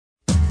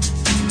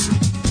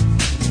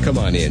Come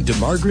on in to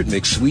Margaret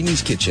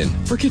McSweeney's Kitchen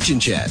for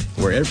Kitchen Chat,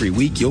 where every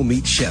week you'll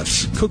meet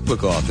chefs,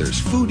 cookbook authors,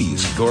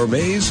 foodies,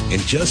 gourmets,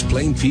 and just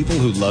plain people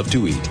who love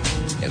to eat.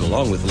 And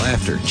along with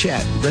laughter,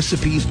 chat,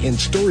 recipes, and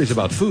stories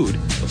about food,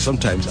 you'll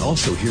sometimes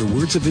also hear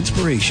words of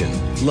inspiration,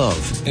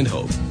 love, and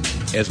hope.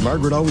 As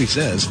Margaret always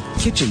says,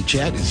 Kitchen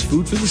Chat is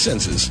food for the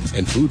senses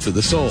and food for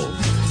the soul.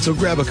 So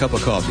grab a cup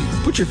of coffee,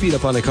 put your feet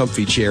up on a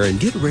comfy chair, and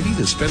get ready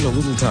to spend a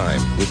little time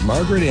with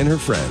Margaret and her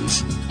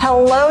friends.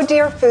 Hello,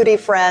 dear foodie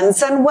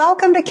friends, and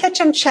welcome to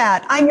Kitchen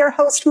Chat. I'm your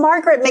host,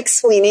 Margaret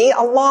McSweeney,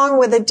 along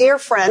with a dear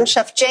friend,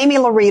 Chef Jamie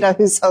Larita,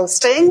 who's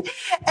hosting.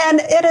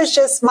 And it is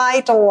just my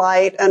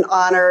delight and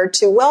honor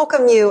to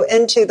welcome you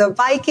into the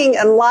Viking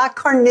and La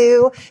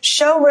Cornue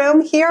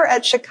showroom here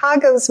at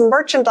Chicago's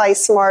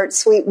Merchandise Mart,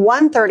 Suite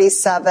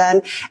 137.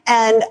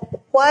 And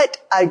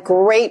what a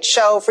great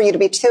show for you to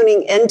be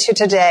tuning into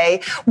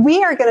today.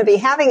 We are going to be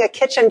having a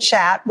kitchen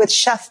chat with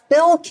Chef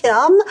Bill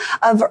Kim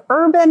of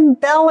Urban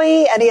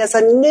Belly, and he has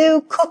a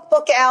new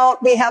cookbook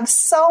out. We have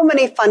so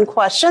many fun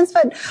questions,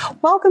 but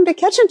welcome to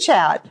Kitchen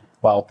Chat.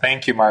 Well,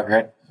 thank you,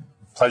 Margaret.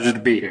 Pleasure to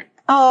be here.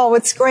 Oh,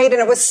 it's great.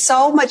 And it was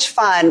so much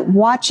fun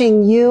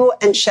watching you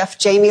and Chef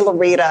Jamie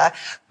Larita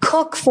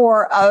cook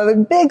for a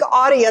big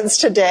audience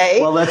today.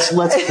 Well, let's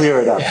clear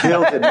it up.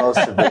 Bill did most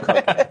of the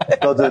cooking.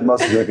 Bill did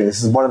most of the cooking.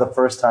 This is one of the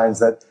first times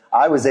that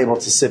I was able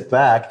to sit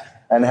back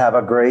and have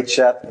a great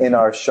chef in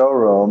our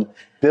showroom.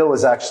 Bill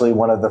was actually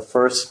one of the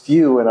first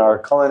few in our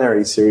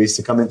culinary series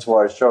to come into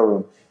our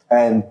showroom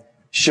and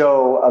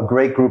show a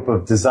great group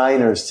of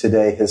designers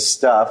today his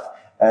stuff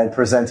and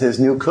present his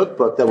new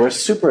cookbook that we're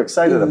super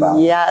excited about.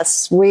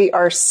 Yes, we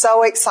are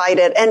so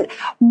excited. And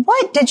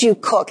what did you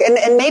cook?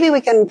 And maybe we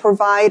can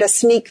provide a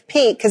sneak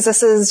peek, because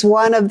this is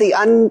one of the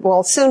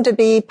soon to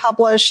be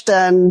published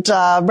and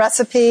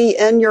recipe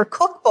in your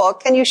cookbook.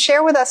 Can you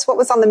share with us what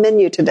was on the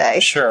menu today?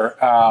 Sure.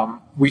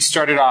 We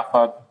started off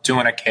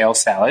doing a kale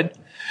salad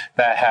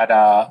that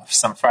had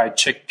some fried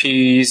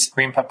chickpeas,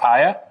 green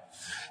papaya.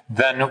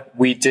 Then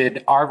we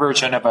did our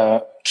version of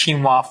a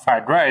quinoa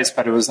fried rice,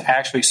 but it was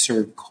actually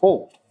served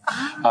cold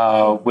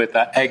with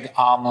an egg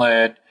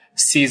omelet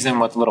seasoned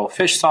with little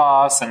fish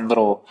sauce and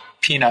little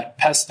peanut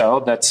pesto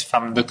that's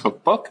from the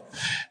cookbook.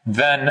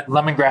 Then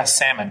lemongrass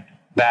salmon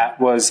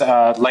that was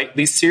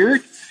lightly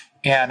seared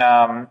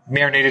and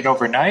marinated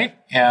overnight,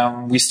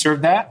 and we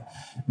served that.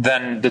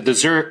 Then the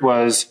dessert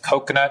was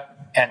coconut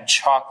and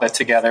chocolate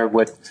together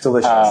with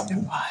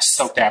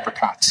soaked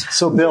apricots.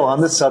 So, Bill,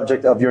 on the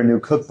subject of your new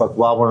cookbook,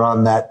 while we're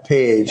on that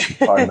page,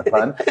 pardon the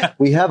pun,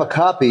 we have a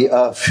copy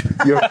of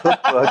your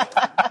cookbook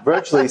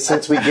virtually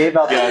since we gave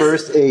out the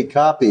first 8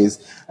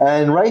 copies.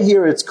 And right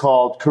here it's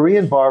called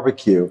Korean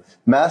Barbecue,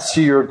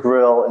 Master Your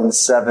Grill in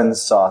 7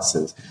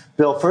 Sauces.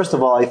 Bill, first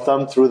of all, I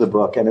thumbed through the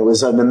book, and it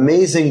was an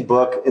amazing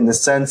book in the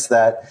sense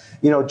that,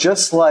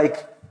 just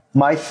like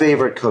my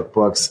favorite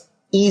cookbooks,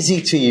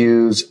 easy to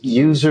use,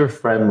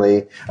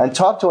 user-friendly, and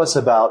talk to us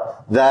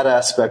about that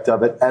aspect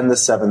of it and the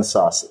 7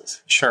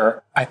 sauces.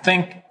 Sure. I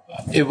think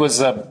it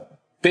was a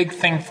big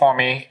thing for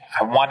me.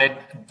 I wanted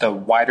the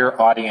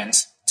wider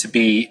audience to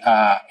be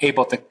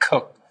able to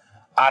cook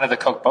out of the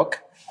cookbook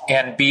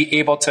and be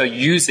able to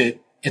use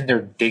it in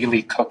their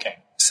daily cooking.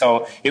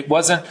 So it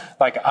wasn't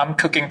like I'm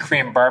cooking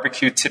Korean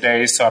barbecue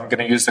today, so I'm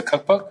going to use the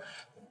cookbook.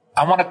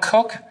 I want to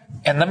cook,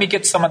 and let me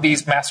get some of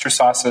these master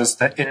sauces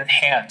that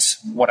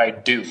enhance what I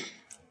do.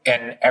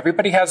 And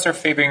everybody has their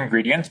favorite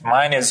ingredients.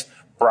 Mine is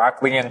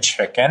broccoli and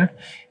chicken.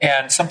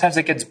 And sometimes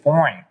it gets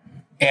boring.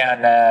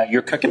 And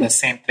you're cooking the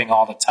same thing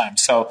all the time.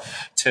 So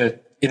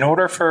in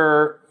order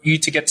for you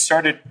to get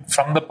started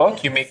from the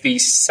book, you make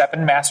these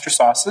 7 master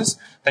sauces.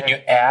 Then you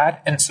add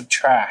and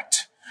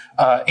subtract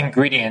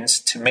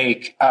ingredients to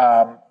make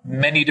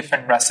many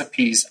different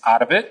recipes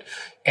out of it.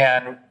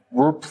 And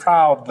we're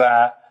proud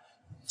that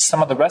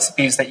some of the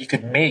recipes that you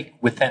could make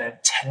within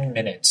 10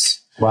 minutes.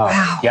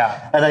 Wow.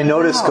 Yeah. And I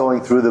noticed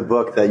going through the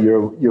book that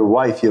your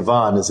wife,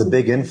 Yvonne, is a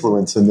big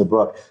influence in the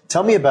book.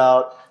 Tell me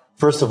about,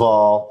 first of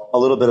all, a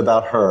little bit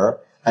about her,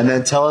 and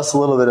then tell us a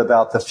little bit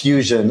about the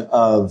fusion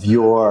of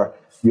your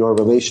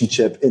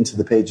relationship into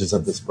the pages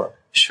of this book.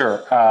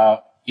 Sure.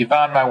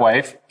 Yvonne, my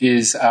wife,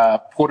 is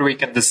Puerto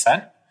Rican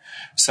descent.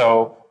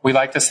 So we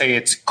like to say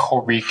it's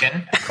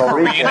Korean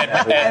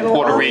and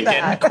Puerto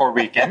Rican,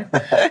 Korean.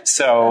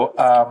 So,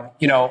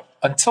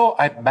 until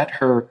I met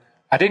her,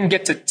 I didn't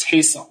get to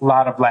taste a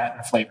lot of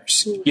Latin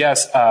flavors.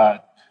 Yes,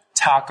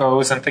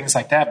 tacos and things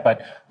like that,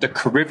 but the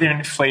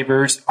Caribbean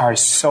flavors are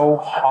so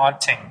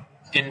haunting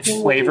in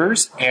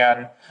flavors,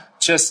 and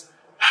just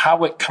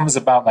how it comes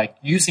about, like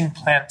using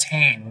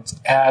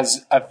plantains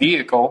as a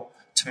vehicle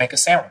to make a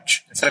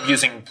sandwich. Instead of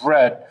using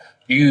bread,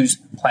 use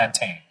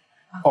plantain.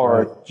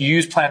 Or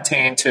use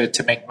plantain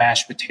to make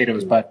mashed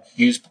potatoes, but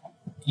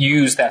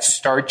use that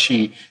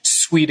starchy,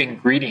 sweet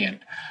ingredient.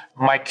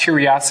 My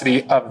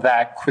curiosity of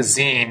that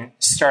cuisine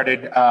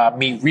started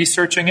me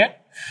researching it.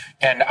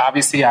 And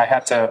obviously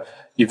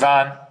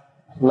Yvonne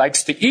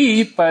likes to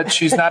eat, but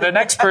she's not an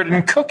expert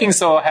in cooking,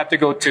 so I have to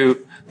go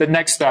to the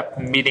next step,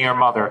 meeting her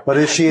mother. But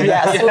is she an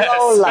Yes,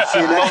 Lola. Is she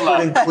an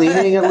expert in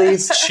cleaning at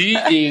least? She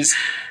is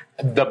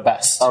the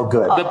best. Oh,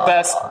 good. The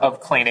best of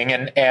cleaning.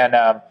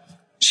 And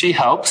she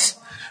helps.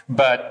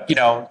 But,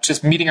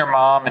 just meeting her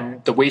mom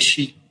and the way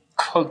she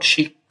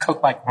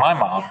cooked like my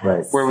mom,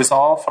 Right. where it was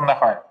all from the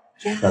heart.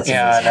 That's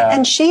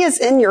And she is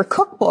in your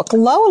cookbook,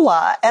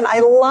 Lola. And I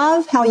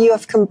love how you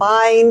have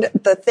combined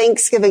the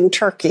Thanksgiving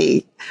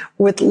turkey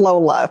with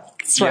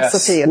Lola's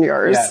recipe in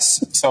yours.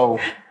 Yes. So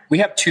we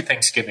have 2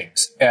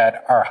 Thanksgivings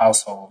at our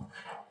household.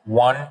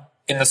 One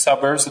in the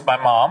suburbs with my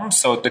mom,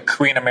 so the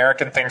Korean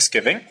American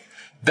Thanksgiving.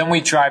 Then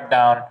we drive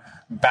down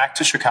back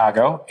to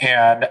Chicago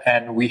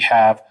and we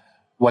have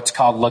what's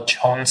called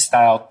lechon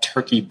style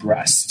turkey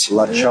breast.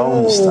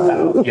 Lechon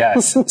style.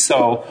 Yes.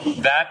 So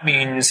that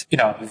means,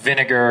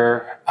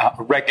 vinegar,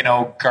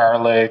 oregano,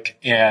 garlic,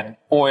 and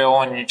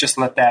oil, and you just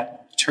let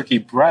that turkey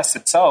breast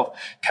itself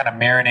kind of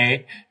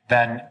marinate.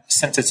 Then,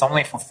 since it's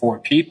only for 4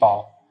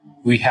 people,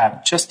 we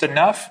have just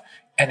enough,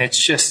 and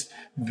it's just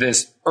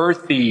this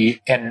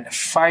earthy and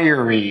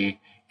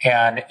fiery,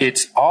 and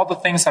it's all the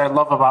things that I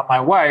love about my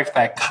wife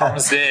that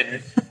comes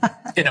in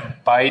a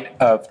bite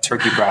of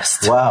turkey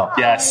breast. Wow.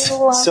 Yes.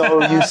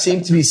 So you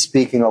seem to be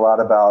speaking a lot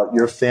about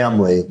your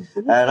family,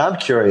 and I'm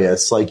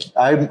curious,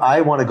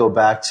 I want to go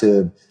back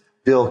to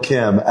Bill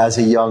Kim as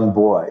a young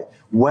boy.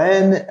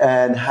 When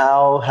and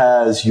how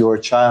has your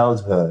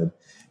childhood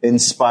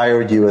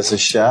inspired you as a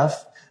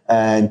chef?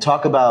 And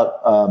talk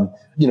about,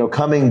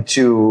 coming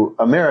to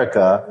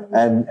America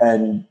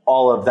and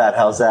all of that.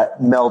 How's that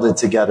melded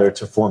together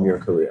to form your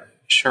career?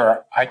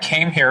 Sure. I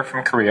came here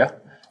from Korea.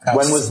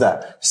 When was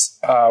that?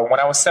 When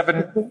I was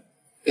 7,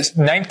 it's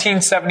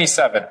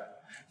 1977.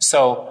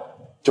 So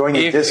During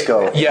the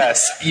disco.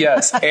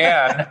 Yes.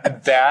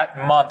 And that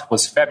month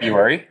was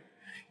February,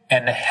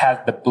 and it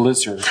had the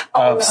blizzard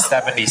of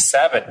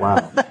 77.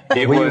 Wow.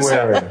 It What were was, you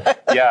wearing?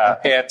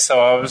 and so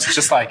I was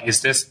just like,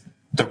 is this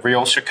the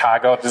real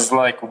Chicago? This is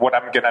like what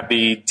I'm going to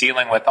be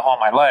dealing with all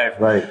my life.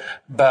 Right.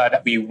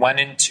 But we went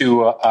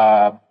into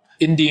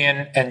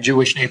Indian and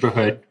Jewish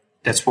neighborhood.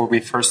 That's where we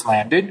first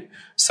landed.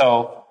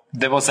 So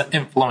there was an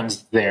influence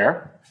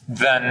there.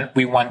 Then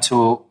we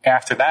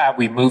after that,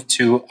 we moved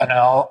to an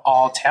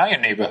all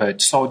Italian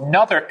neighborhood. So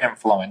another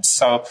influence.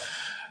 So,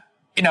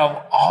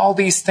 all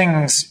these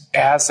things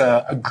as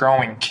a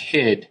growing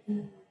kid,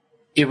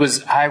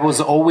 I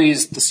was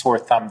always the sore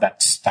thumb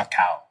that stuck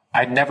out.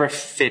 I never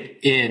fit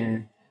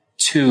in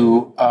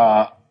to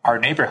our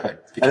neighborhood.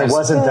 And it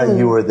wasn't that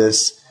you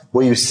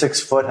were you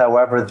 6 foot,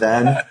 however,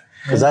 then?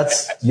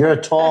 Because you're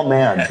a tall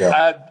man, Bill.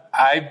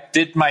 I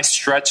did my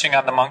stretching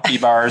on the monkey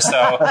bar,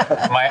 so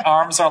my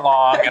arms are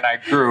long, and I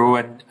grew,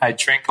 and I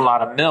drank a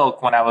lot of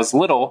milk when I was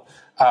little.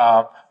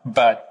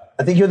 But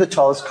I think you're the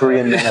tallest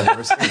Korean man I've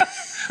ever seen.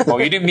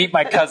 well, you didn't meet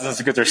my cousins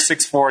because they're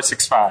 6'4",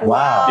 6'5".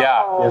 Wow.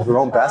 Yeah. You have your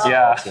own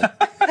basketball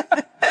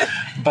team.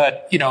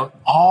 But,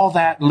 all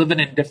that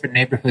living in different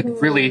neighborhood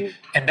really,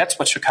 and that's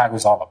what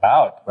Chicago's all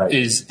about, Right.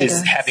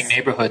 is having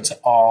neighborhoods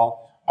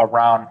all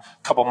around,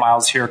 a couple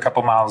miles here, a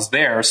couple miles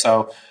there.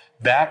 So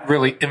that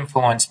really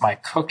influenced my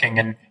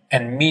cooking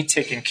and me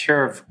taking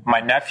care of my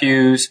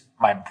nephews,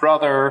 my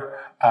brother.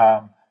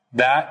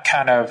 That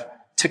kind of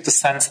took the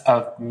sense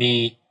of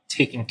me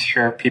taking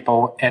care of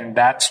people. And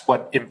that's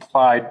what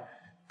implied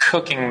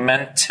cooking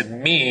meant to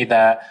me,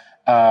 that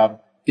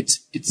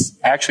it's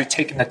actually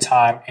taking the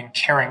time and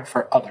caring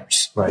for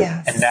others. Right.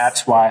 Yes. And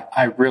that's why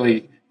I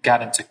really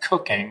got into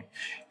cooking.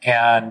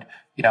 And,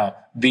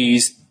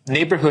 these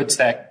neighborhoods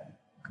that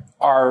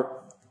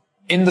are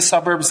in the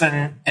suburbs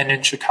and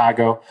in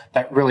Chicago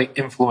that really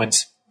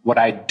influence what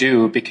I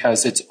do,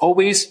 because it's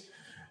always,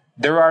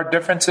 there are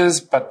differences,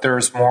 but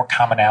there's more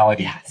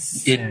commonality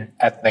in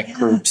ethnic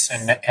groups.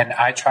 And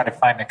I try to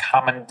find a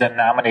common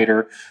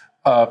denominator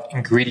of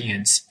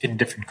ingredients in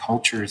different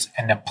cultures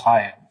and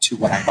apply it to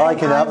what I do. I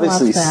can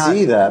obviously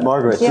see that,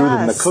 Margaret, through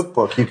the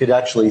cookbook. You could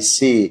actually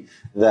see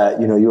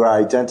that, you are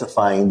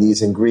identifying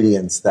these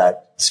ingredients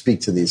that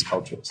speak to these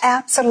cultures.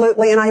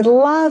 Absolutely. And I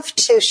love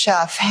too,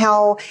 Chef,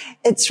 how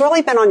it's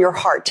really been on your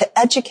heart to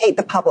educate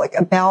the public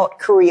about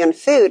Korean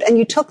food. And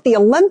you took the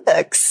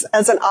Olympics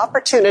as an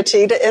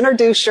opportunity to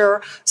introduce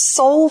your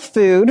soul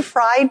food,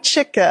 fried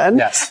chicken.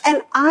 Yes.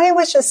 And I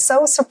was just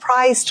so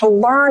surprised to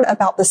learn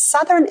about the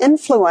Southern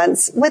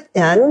influence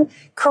within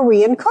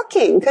Korean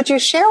cooking. Could you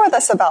share with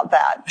us about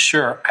that?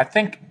 Sure. I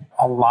think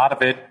a lot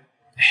of it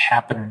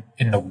happened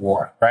in the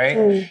war,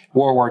 right?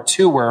 World War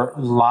II, where a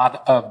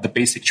lot of the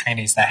basic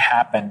trainings that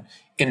happened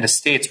in the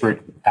States were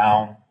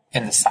down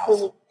in the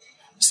South.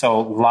 So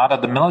a lot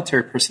of the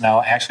military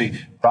personnel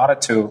actually brought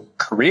it to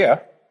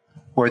Korea,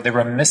 where they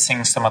were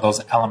missing some of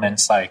those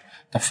elements like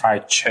the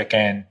fried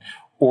chicken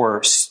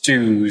or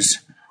stews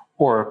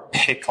or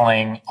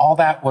pickling. All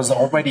that was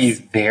already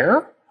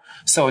there.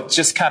 So it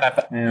just kind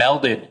of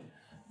melded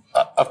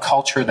a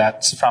culture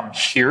that's from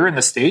here in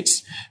the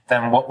States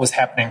than what was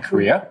happening in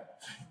Korea.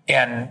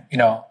 And,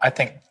 I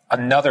think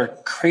another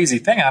crazy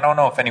thing, I don't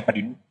know if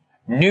anybody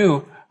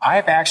knew,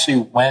 I've actually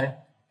went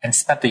and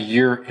spent a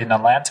year in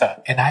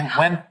Atlanta. And I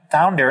went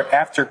down there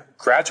after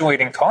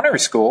graduating culinary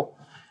school.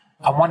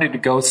 I wanted to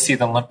go see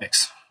the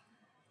Olympics.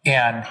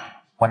 And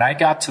when I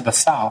got to the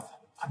South,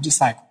 I'm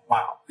just like,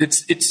 wow,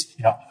 it's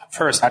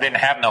first I didn't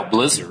have no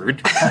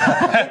blizzard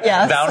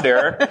down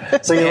there.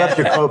 So you left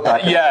your coat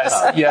back.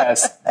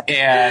 Yes.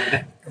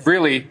 And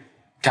really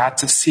got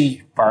to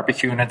see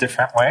barbecue in a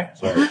different way.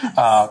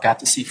 Got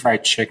to see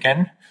fried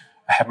chicken.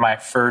 I had my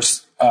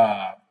first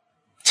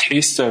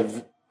taste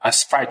of a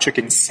fried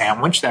chicken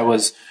sandwich that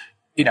was,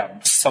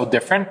 so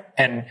different.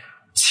 And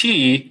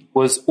tea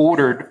was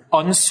ordered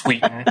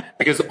unsweetened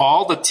because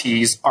all the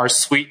teas are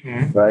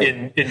sweetened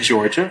in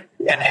Georgia.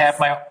 And had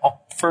my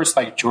first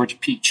Georgia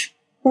peach.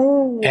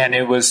 Ooh. And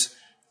it was,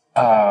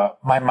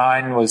 my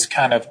mind was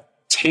kind of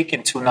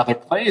taken to another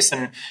place.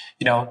 And,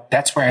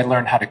 that's where I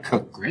learned how to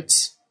cook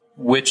grits,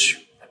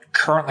 which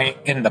currently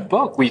in the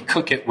book, we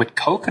cook it with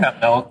coconut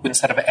milk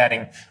instead of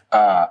adding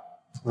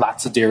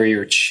lots of dairy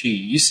or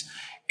cheese.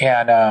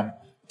 And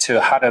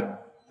to how to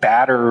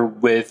batter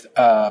with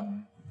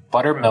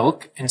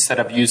buttermilk instead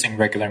of using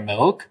regular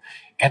milk.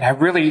 And I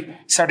really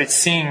started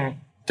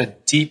seeing the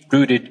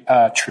deep-rooted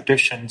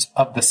traditions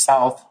of the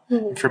South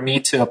for me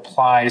to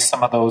apply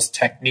some of those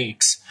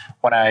techniques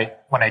when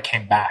I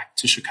came back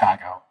to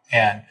Chicago,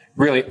 and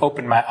really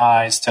opened my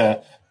eyes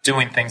to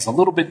doing things a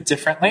little bit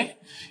differently.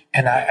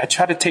 And I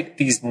try to take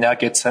these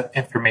nuggets of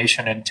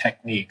information and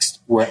techniques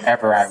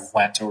wherever I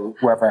went or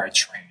wherever I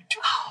trained.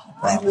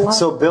 Wow.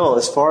 So, Bill,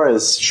 as far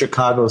as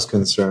Chicago is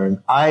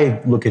concerned,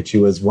 I look at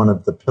you as one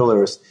of the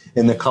pillars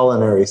in the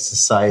culinary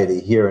society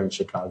here in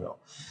Chicago.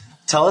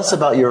 Tell us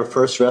about your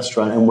first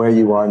restaurant and where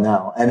you are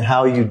now, and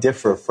how you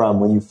differ from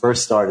when you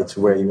first started to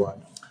where you are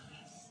now.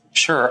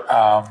 Sure.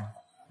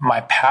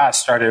 My path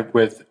started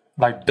with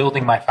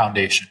building my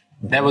foundation.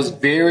 That was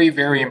very,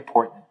 very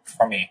important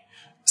for me.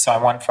 So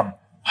I went from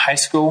high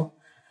school,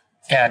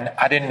 and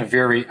I didn't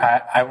vary.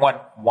 I went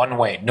one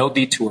way, no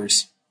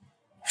detours.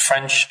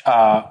 French,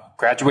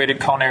 graduated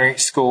culinary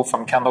school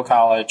from Kendall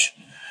College,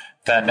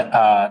 then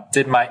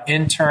did my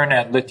intern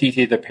at Le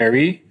Titi de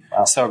Paris.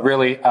 Wow. So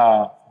really,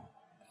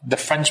 the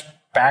French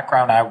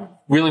background I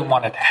really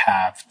wanted to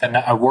have. Then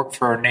I worked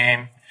for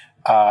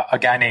a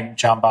guy named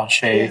John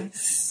Blanchet,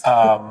 yes.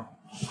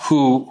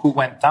 Who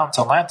went down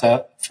to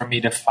Atlanta for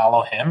me to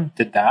follow him,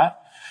 did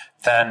that.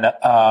 Then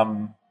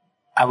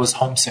I was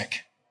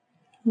homesick,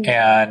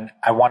 and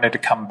I wanted to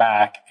come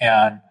back,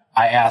 and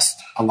I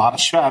asked a lot of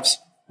chefs,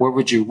 where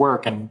would you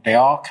work? And they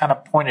all kind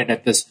of pointed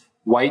at this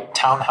white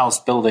townhouse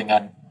building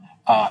on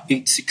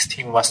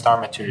 816 West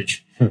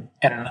Armitage.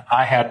 And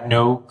I had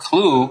no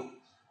clue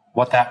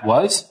what that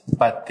was,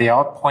 but they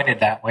all pointed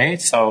that way.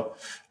 So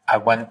I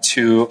went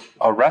to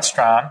a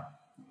restaurant.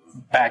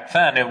 Back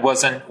then, it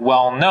wasn't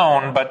well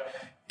known, but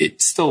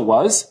it still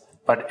was.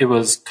 But it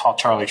was called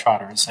Charlie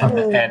Trotter's.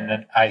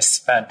 And I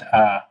spent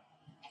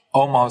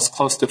almost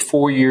close to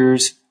 4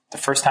 years the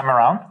first time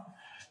around.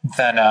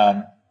 Then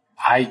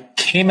I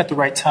came at the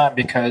right time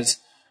because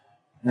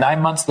 9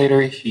 months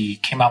later, he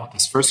came out with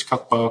his first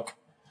cookbook.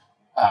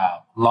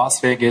 Las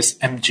Vegas,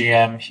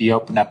 MGM, he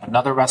opened up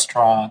another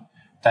restaurant.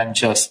 Then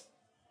just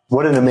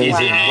what an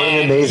amazing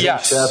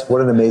yes. chef! What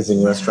an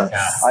amazing restaurant!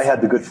 Yeah. I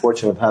had the good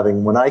fortune of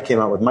having, when I came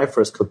out with my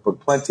first cookbook,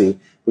 Plenty,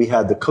 we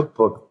had the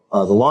cookbook,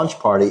 the launch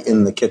party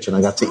in the kitchen.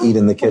 I got to eat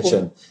in the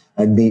kitchen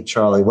and meet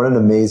Charlie. What an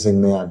amazing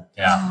man!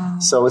 Yeah.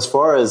 So as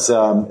far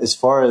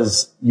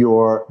as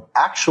your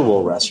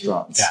actual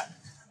restaurants,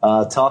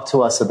 talk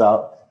to us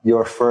about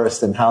your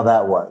first and how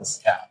that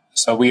was. Yeah.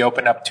 So we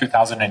opened up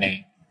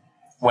 2008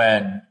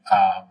 when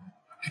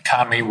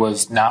economy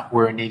was not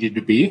where it needed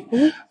to be.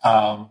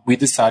 We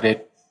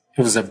decided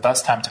it was the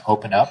best time to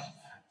open up.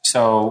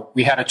 So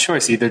we had a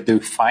choice, either do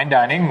fine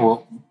dining,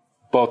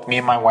 both me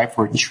and my wife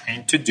were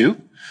trained to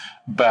do.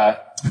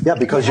 But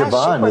because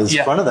Yvonne is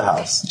front of the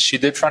house. She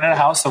did front of the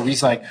house. So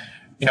he's like,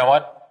 you know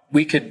what?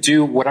 We could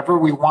do whatever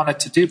we wanted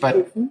to do.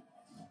 But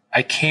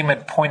I came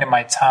at a point in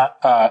my time,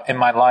 in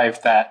my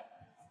life that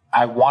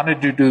I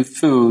wanted to do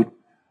food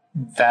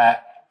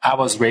that I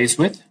was raised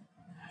with.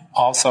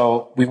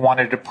 Also, we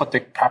wanted to put the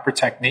proper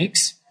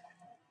techniques,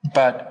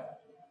 but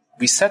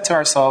we said to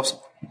ourselves,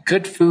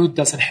 good food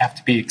doesn't have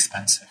to be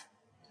expensive.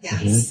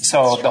 Yes.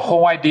 So the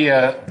whole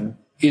idea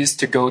is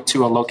to go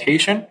to a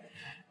location,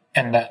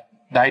 and the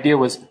idea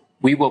was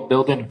we will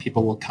build it and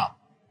people will come.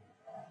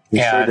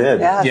 You sure did.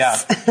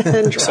 Yes.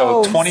 Yeah.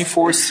 So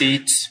 24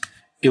 seats.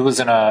 It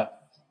was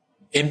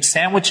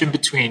sandwiched in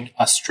between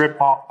a strip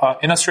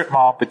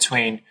mall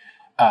between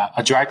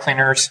a dry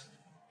cleaners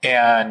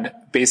and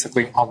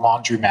basically a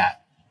laundromat.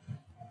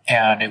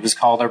 And it was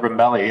called Urban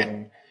Belly,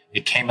 and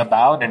it came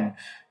about, and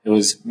it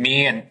was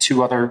me and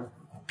two other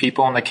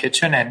people in the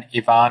kitchen and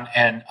Yvonne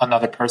and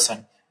another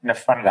person in the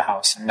front of the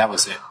house, and that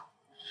was it.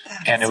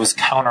 And it was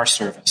counter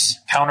service.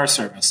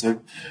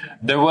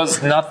 There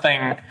was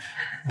nothing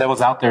that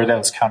was out there that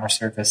was counter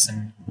service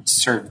and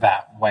served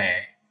that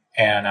way.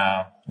 And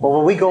well,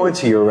 when we go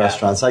into your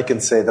restaurants, I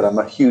can say that I'm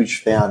a huge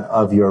fan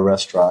of your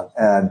restaurant,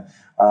 and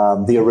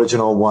the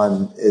original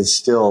one is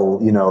still,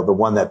 the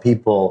one that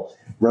people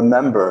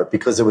remember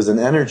because there was an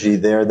energy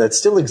there that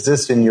still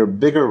exists in your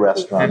bigger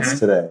restaurants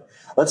today.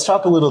 Let's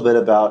talk a little bit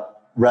about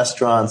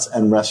restaurants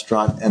and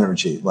restaurant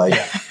energy. Like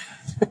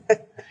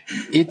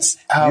it's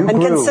and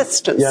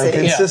consistency. Yeah, and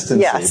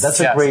consistency. Yes.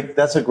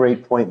 That's a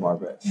great point,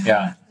 Margaret.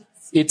 Yeah.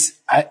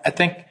 I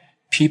think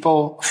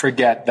people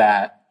forget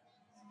that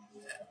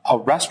a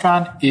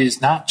restaurant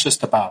is not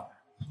just about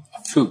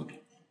food.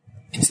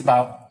 It's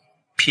about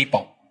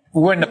people.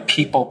 We're in the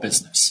people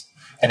business.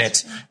 And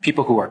it's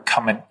people who are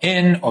coming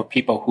in or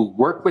people who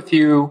work with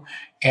you.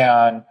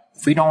 And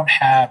if we don't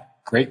have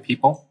great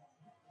people,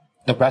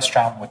 the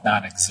restaurant would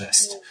not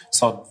exist.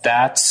 So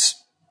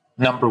that's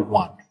number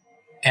one.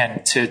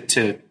 And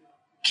to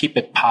keep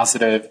it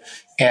positive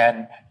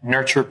and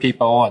nurture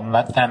people and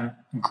let them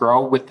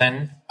grow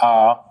within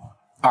our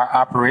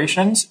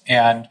operations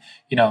and,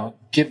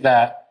 give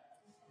that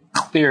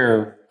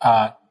clear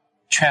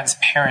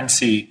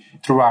transparency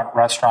throughout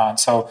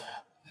restaurants. So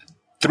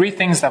 3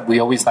 things that we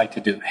always like to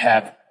do: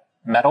 have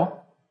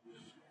metal,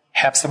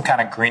 have some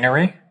kind of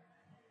greenery,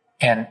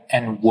 and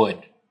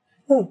wood.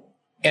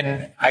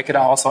 And I could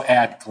also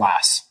add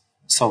glass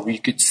so we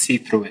could see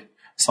through it.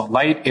 So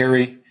light,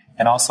 airy,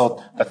 and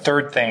also the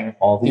third thing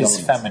is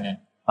feminine.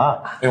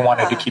 We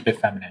wanted to keep it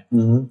feminine.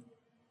 Mm-hmm.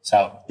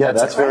 So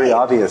that's very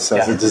obvious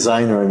as a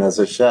designer and as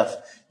a chef.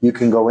 You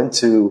can go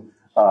into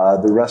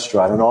the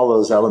restaurant, and all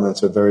those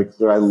elements are very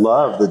clear. I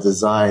love the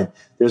design.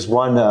 There's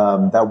one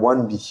that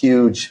one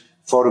huge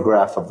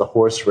photograph of the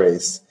horse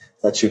race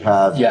that you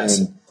have. Yes.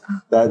 And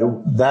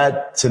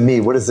that to me,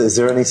 what is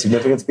there any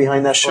significance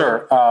behind that?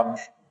 Sure.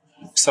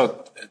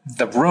 So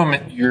the room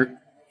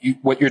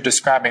what you're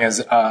describing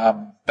is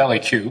Belly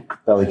Q.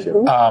 Belly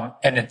Q.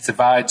 And it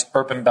divides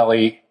Urban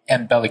Belly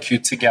and Belly Q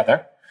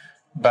together.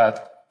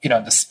 But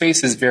the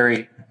space is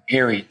very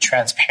airy,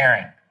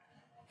 transparent,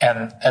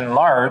 and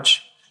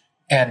large.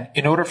 And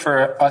in order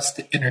for us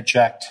to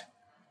interject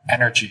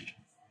energy,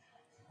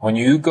 when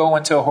you go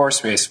into a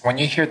horse race, when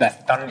you hear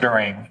that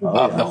thundering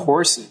of the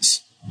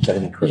horses,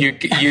 you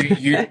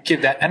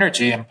give that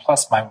energy. And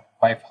plus, my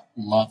wife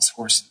loves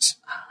horses,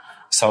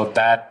 so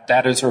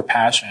that is her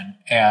passion.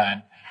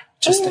 And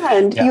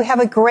you have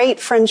a great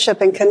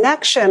friendship and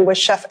connection with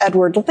Chef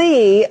Edward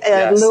Lee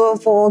in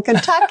Louisville,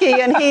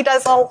 Kentucky, and he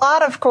does a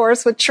lot, of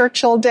course, with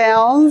Churchill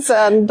Downs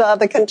and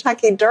the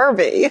Kentucky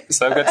Derby.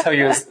 So I'm going to tell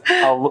you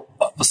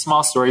a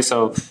small story.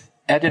 So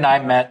Ed and I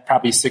met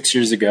probably 6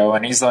 years ago,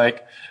 and he's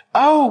like,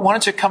 "Oh, why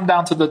don't you come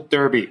down to the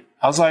Derby?"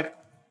 I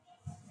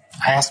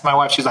asked my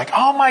wife, she's like,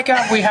 "Oh my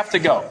God, we have to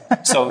go."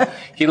 So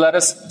he let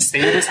us stay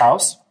at his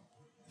house.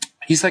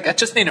 He's like, "I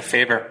just need a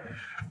favor.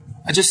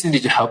 I just need you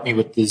to help me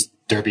with this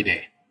Derby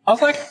day." I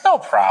was like, "No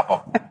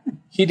problem."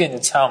 He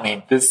didn't tell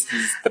me this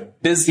is the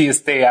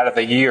busiest day out of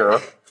the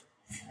year.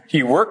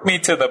 He worked me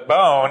to the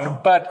bone,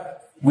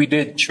 but we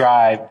did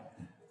drive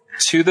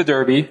to the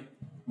Derby,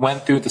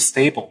 went through the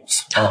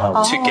stables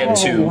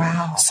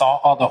saw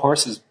all the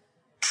horses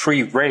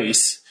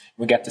pre-race.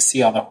 We got to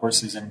see all the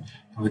horses and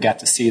we got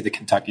to see the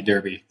Kentucky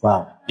Derby.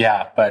 Wow.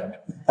 Yeah,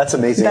 but that's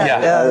amazing.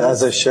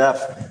 As a chef,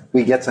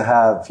 we get to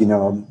have,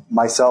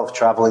 myself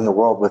traveling the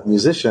world with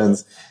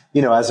musicians.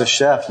 As a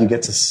chef, you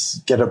get to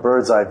get a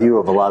bird's eye view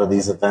of a lot of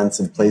these events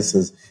and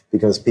places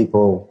because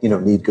people,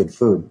 need good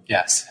food.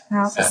 Yes.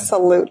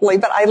 Absolutely.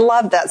 But I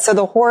love that. So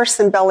the horse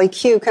in Belly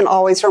Q can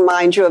always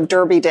remind you of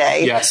Derby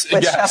Day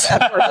with Chef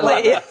Edward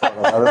Lee.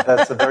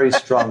 That's a very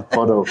strong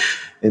photo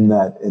in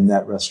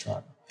that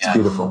restaurant. It's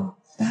beautiful.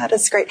 That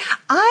is great.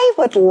 I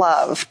would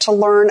love to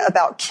learn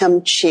about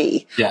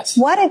kimchi. Yes.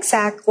 What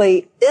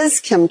exactly is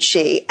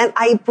kimchi? And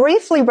I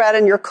briefly read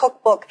in your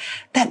cookbook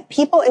that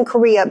people in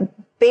Korea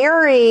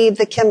bury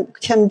the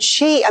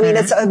kimchi. I mean,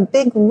 it's a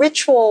big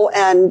ritual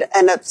and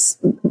it's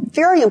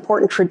very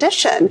important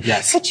tradition.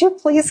 Yes. Could you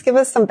please give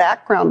us some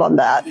background on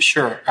that?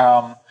 Sure.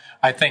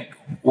 I think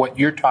what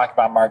you're talking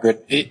about,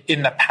 Margaret,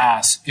 in the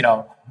past,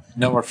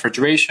 no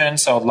refrigeration.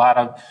 So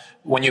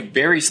when you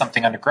bury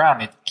something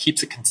underground, it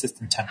keeps a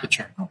consistent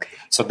temperature. Okay.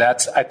 So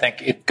I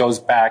think it goes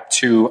back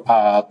to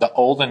the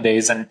olden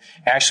days. And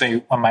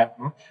actually, when my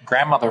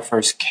grandmother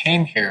first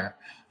came here,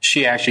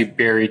 she actually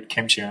buried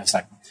kimchi. And it's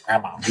like,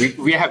 Grandma,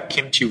 we have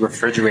kimchi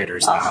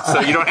refrigerators now,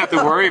 so you don't have to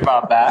worry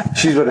about that.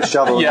 She's got a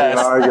shovel in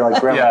the yard. You're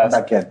like, Grandma, come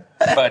back in.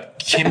 But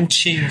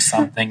kimchi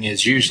something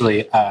is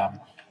usually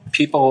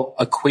people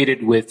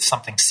equated with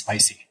something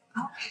spicy,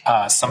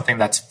 something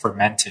that's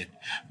fermented.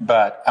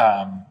 But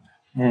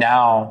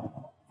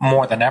now,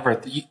 more than ever,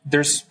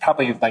 there's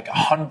probably like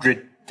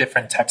 100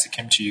 different types of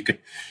kimchi.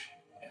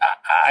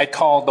 I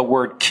call the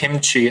word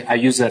kimchi, I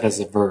use that as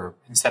a verb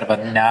instead of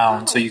a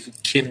noun. So you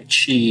could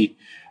kimchi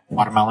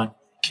watermelon,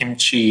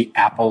 kimchi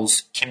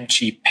apples,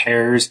 kimchi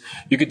pears.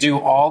 You could do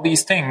all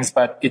these things,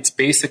 but it's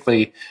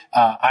basically,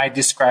 I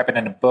describe it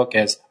in a book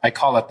as, I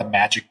call it the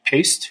magic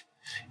paste.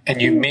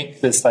 And you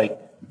make this like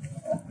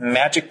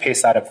magic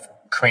paste out of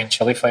Korean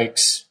chili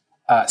flakes,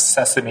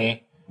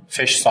 sesame,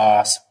 fish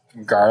sauce,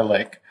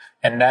 garlic.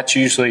 And that's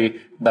usually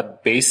the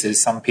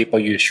basis. Some people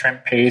use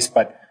shrimp paste,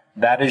 but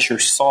that is your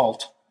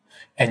salt.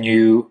 And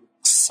you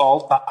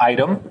salt the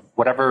item,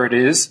 whatever it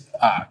is,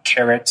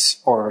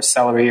 carrots or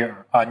celery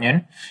or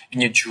onion,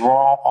 and you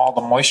draw all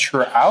the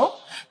moisture out,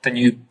 then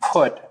you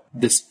put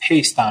this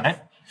paste on it,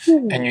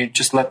 and you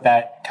just let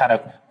that kind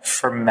of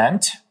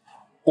ferment.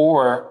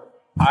 Or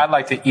I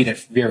like to eat it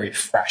very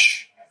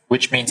fresh,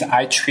 which means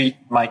I treat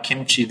my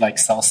kimchi like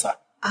salsa.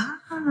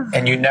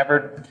 And you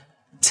never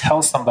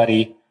tell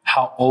somebody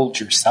how old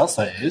your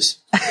salsa is.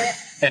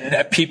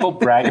 And people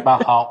brag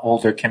about how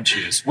old their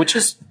kimchi is, which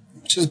is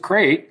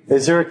great.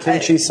 Is there a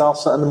kimchi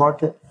salsa on the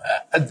market?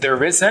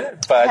 There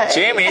isn't, but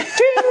Jamie,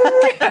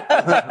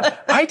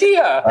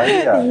 idea.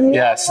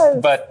 Yes,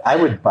 but I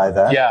would buy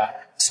that. Yeah,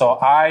 so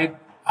I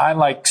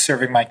like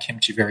serving my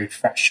kimchi very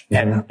fresh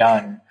and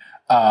done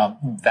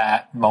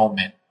that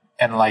moment,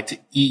 and like to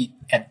eat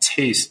and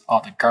taste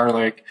all the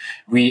garlic.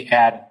 We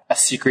add a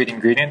secret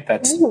ingredient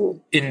that's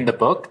in the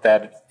book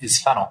that is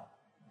fennel.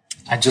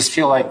 I just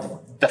feel like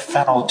the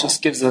fennel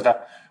just gives it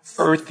a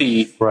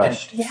earthy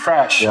fresh,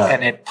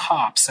 and it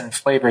pops in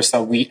flavor.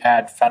 So we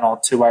add fennel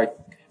to our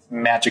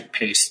magic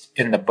paste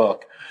in the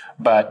book.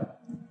 But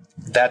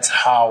that's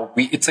how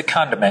it's a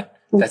condiment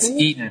that's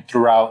eaten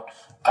throughout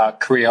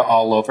Korea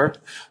all over.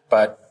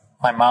 But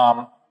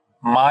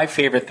my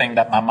favorite thing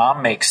that my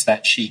mom makes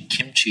that she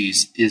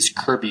kimchis is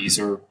Kirby's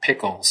or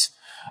pickles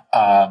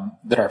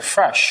that are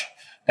fresh,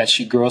 that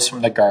she grows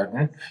from the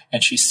garden,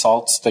 and she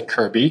salts the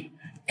Kirby,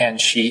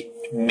 and she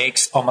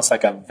makes almost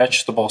like a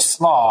vegetable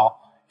slaw,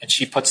 and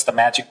she puts the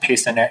magic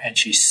paste in there, and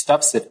she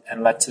stuffs it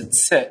and lets it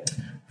sit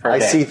for a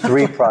day. I see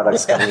 3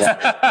 products coming up.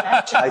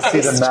 I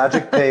see the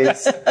magic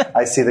paste,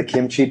 I see the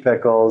kimchi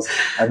pickles,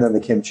 and then the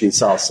kimchi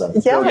salsa.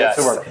 Yes.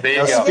 Yes.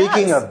 There you go.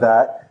 Speaking of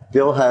that,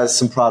 Bill has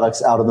some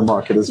products out on the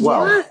market as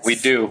well. Yes. We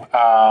do.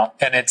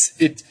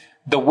 And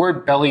the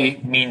word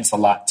belly means a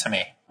lot to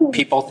me.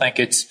 People think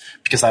it's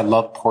because I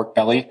love pork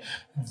belly.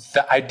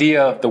 The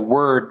idea of the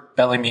word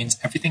belly means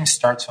everything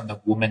starts from the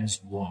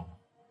woman's womb.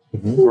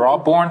 We're all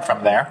born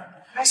from there.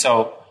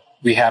 So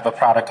we have a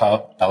product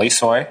called Belly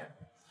Soy,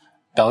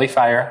 Belly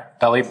Fire,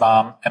 Belly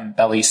Bomb, and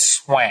Belly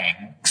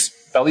Swang.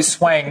 Belly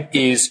Swang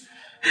is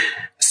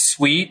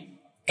sweet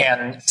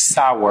and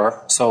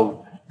sour.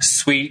 So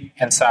sweet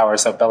and sour,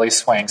 so Belly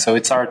Swang. So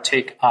it's our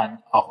take on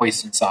a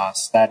hoisin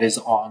sauce. That is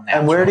all natural.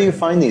 And where do you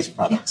find these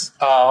products?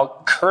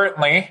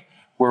 Currently,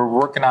 we're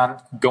working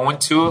on going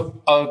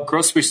to a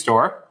grocery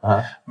store,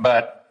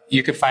 but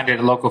you can find it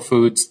at local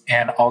foods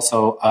and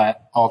also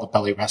at all the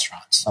belly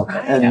restaurants.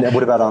 Okay. And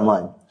what about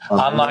online?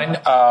 Online,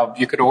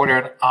 you could order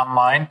it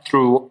online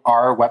through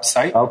our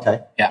website.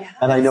 Okay. Yeah.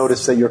 And I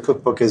noticed that your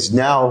cookbook is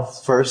now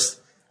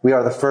we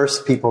are the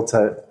first people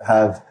to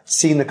have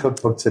seen the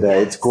cookbook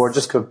today. It's a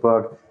gorgeous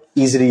cookbook,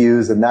 easy to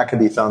use, and that can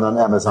be found on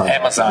Amazon.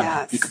 Yes.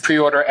 You can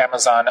pre-order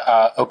Amazon.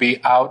 It'll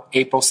be out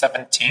April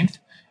 17th.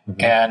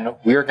 And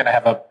we're going to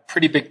have a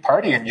pretty big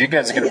party, and you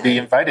guys are going to be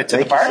invited to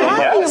the party.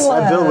 Yes.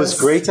 And Bill, it was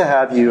great to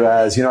have you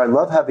as, I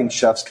love having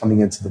chefs coming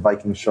into the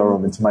Viking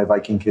showroom, into my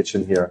Viking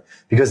kitchen here,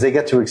 because they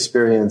get to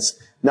experience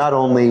not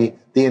only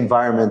the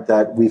environment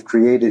that we've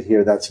created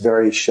here that's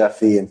very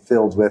chefy and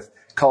filled with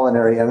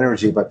culinary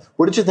energy, but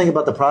what did you think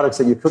about the products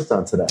that you cooked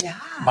on today? Yeah.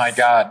 My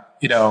God,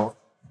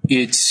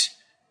 it's,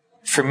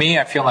 for me,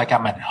 I feel like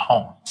I'm at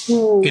home.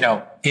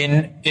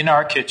 In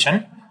our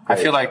kitchen, I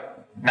feel like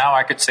now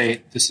I could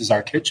say this is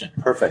our kitchen.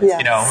 Perfect.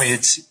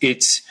 Yes.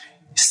 It's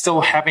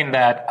still having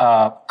that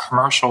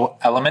commercial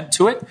element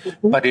to it,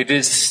 but it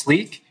is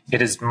sleek,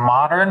 it is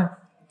modern,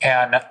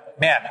 and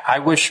man, I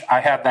wish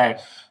I had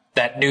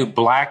that new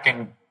black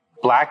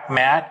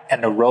mat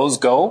and the rose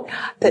gold.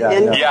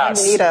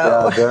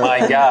 Incognito. My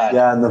God.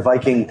 Yeah, and the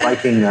Viking,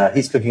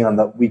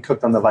 we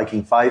cooked on the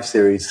Viking 5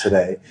 series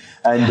today.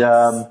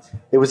 And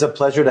it was a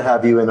pleasure to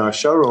have you in our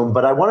showroom.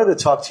 But I wanted to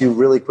talk to you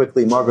really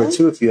quickly, Margaret,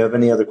 too, if you have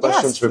any other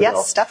questions for Bill.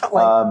 Yes,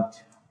 definitely.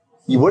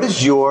 What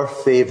is your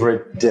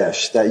favorite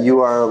dish that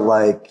you are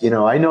like,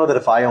 I know that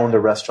if I owned a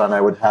restaurant,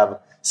 I would have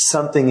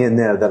something in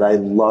there that I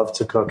love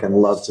to cook and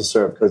love to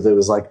serve because it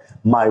was like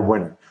my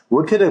winner.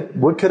 What could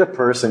a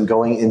person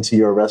going into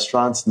your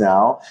restaurants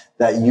now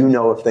that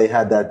if they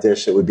had that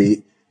dish,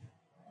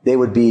 they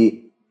would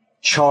be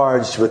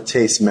charged with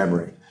taste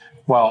memory?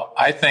 Well,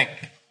 I think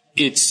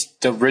it's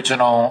the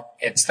original,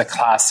 it's the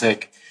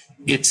classic,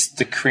 it's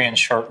the Korean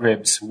short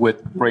ribs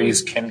with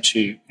braised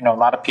kimchi. A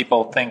lot of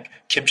people think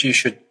kimchi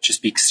should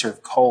just be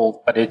served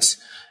cold, but it's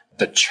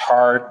the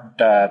charred,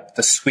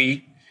 the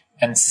sweet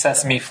and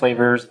sesame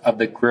flavors of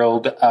the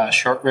grilled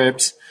short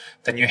ribs.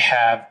 Then you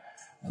have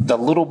the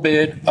little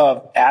bit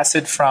of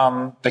acid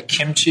from the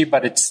kimchi,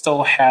 but it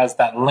still has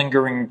that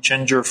lingering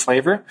ginger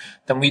flavor.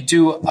 Then we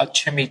do a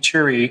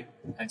chimichurri.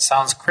 It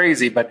sounds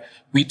crazy, but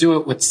we do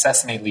it with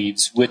sesame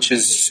leaves, which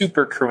is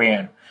super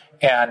Korean.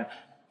 And,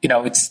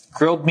 it's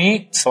grilled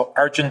meat, so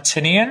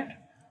Argentinian,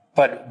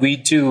 but we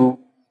do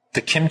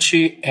the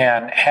kimchi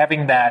and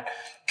having that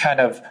kind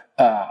of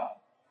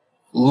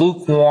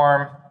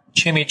lukewarm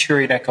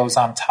chimichurri that goes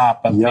on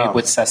top, but made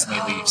with sesame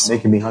leaves.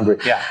 Making me hungry.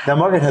 Yeah. Now,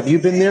 Margaret, have you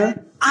been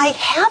there? I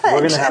haven't, We're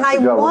going to have and to I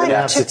go. We're want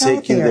going to have to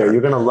take you there.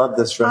 You're going to love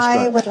this restaurant.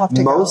 I would love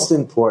to Most go.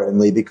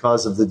 importantly,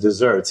 because of the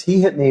desserts.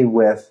 He hit me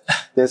with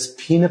this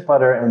peanut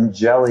butter and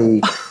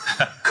jelly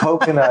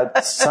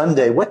coconut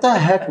sundae. What the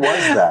heck was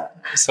that?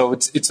 So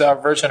it's a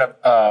version of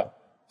a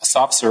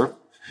soft serve.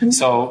 Mm-hmm.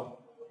 So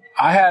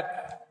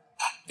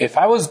if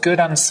I was good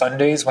on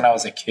Sundays when I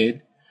was a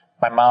kid,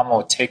 my mom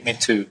would take me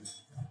to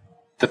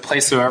the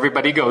place where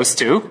everybody goes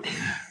to.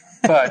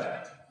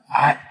 But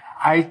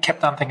I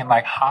kept on thinking,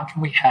 like, how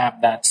can we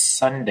have that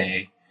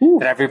sundae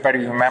that everybody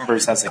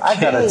remembers as a kid? I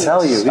gotta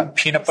tell you,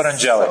 Peanut butter and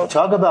jelly.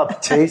 talk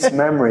about taste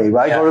memory.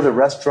 I go to the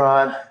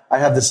restaurant. I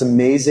have this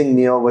amazing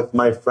meal with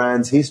my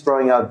friends. He's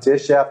throwing out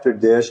dish after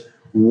dish,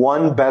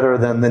 one better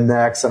than the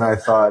next. And I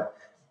thought,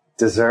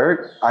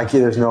 dessert?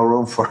 There's no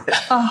room for it.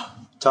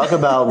 Talk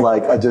about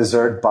like a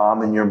dessert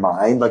bomb in your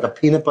mind, like a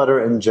peanut butter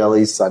and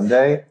jelly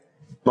sundae.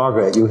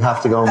 Margaret, you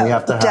have to go and we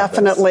have to have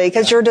Definitely,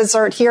 because your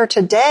dessert here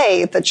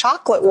today, the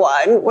chocolate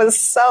one, was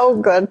so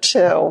good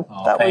too.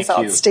 That was thank you.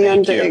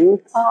 outstanding.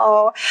 Thank you.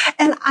 Oh,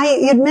 and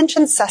you'd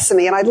mentioned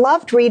sesame, and I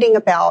loved reading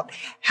about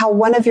how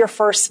one of your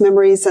first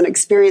memories and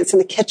experience in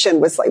the kitchen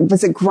was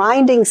it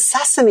grinding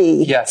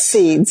sesame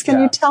seeds?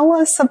 Can you tell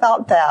us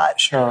about that?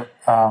 Sure.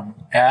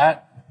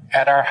 At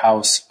our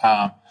house,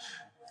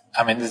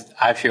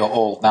 I feel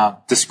old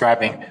now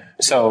describing.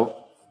 So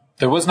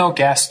there was no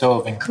gas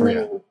stove in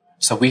Korea.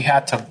 So we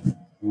had to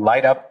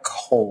light up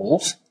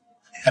coals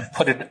and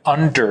put it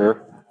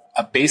under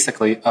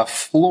basically a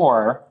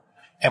floor,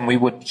 and we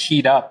would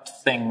heat up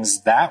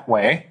things that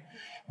way.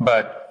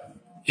 But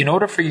in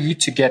order for you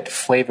to get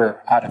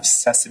flavor out of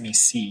sesame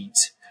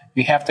seeds,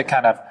 you have to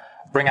kind of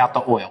bring out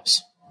the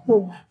oils.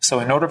 So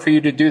in order for you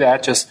to do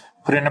that, just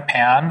put it in a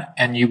pan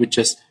and you would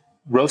just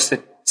roast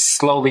it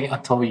slowly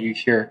until you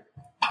hear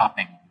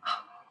popping.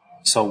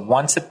 So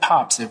once it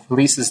pops, it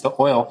releases the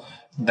oil.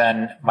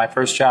 Then my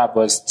first job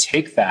was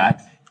take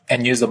that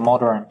and use a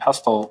mortar and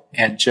pestle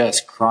and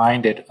just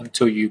grind it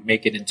until you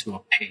make it into a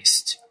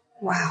paste.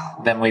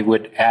 Wow. Then we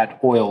would add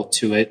oil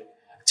to it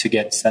to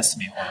get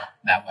sesame oil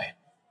that way.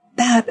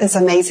 That is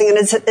amazing. And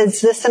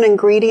is this an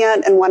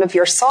ingredient in one of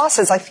your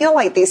sauces? I feel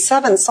like these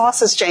 7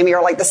 sauces, Jamie,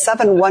 are like the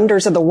 7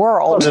 wonders of the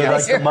world. They're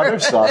like the mother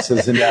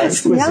sauces. And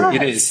Yes.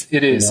 It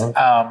is. You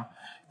know?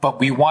 But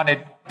we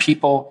wanted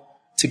people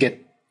to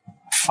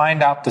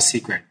find out the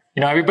secret. You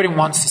know, everybody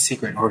wants the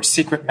secret or a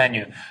secret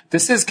menu.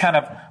 This is kind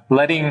of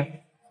letting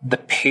the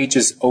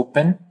pages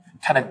open,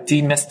 kind of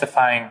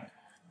demystifying,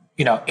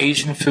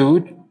 Asian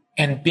food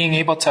and being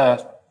able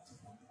to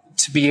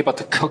be able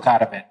to cook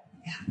out of it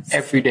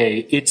every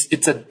day.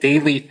 It's a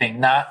daily thing,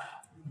 not,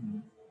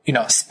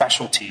 a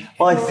specialty.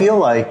 Well, I feel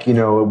like,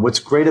 what's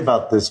great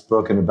about this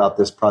book and about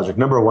this project,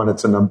 number one,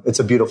 it's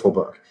a beautiful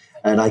book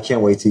and I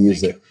can't wait to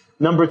use it.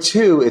 Number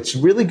 2, it's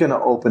really going to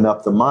open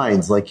up the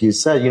minds. Like you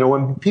said,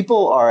 when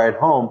people are at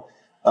home,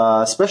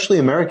 especially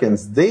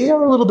Americans, they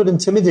are a little bit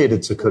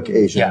intimidated to cook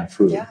Asian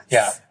food. Yes.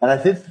 Yeah. And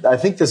I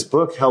think this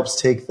book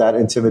helps take that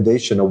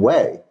intimidation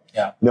away.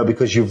 Yeah.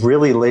 Because you've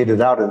really laid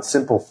it out in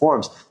simple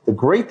forms. The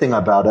great thing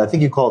about it, I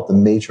think you call it the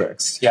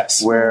matrix.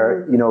 Yes.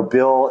 Where,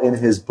 Bill in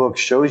his book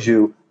shows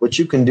you what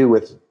you can do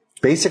with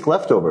basic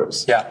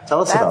leftovers. Yeah. Tell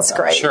us about that. That's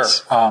great. Sure.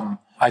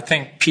 I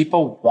think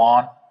people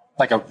want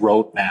like a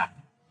roadmap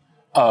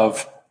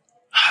of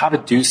how to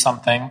do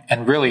something.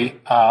 And really,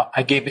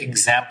 I gave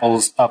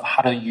examples of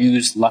how to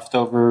use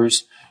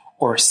leftovers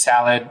or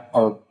salad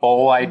or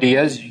bowl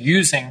ideas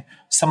using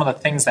some of the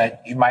things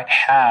that you might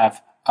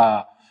have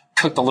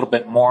cooked a little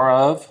bit more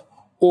of.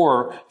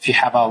 Or if you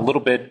have a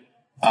little bit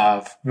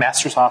of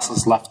master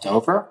sauces left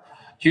over,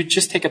 you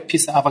just take a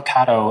piece of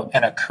avocado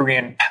and a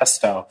Korean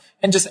pesto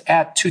and just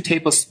add 2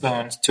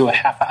 tablespoons to a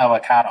half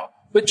avocado,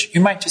 which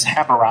you might just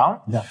have around.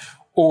 Yeah.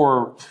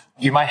 Or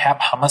you might have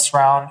hummus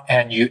around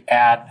and you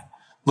add a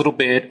little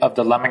bit of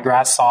the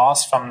lemongrass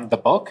sauce from the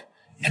book.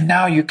 And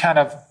now you kind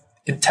of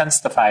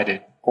intensified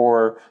it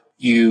or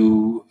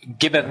you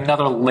give it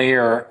another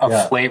layer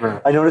of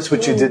flavor. I noticed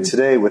what you did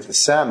today with the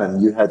salmon.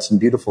 You had some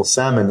beautiful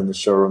salmon in the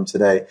showroom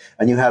today,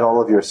 and you had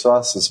all of your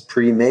sauces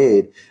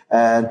pre-made,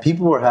 and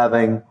people were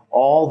having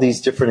all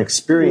these different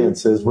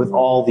experiences with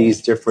all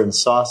these different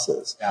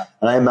sauces. Yeah.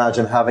 And I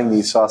imagine having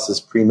these sauces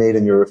pre-made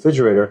in your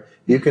refrigerator,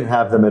 you can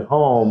have them at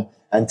home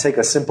and take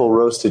a simple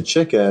roasted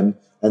chicken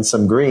and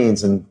some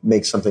greens and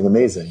make something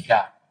amazing.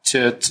 Yeah.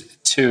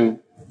 To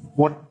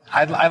what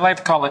I like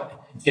to call it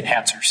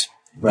enhancers.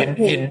 Right.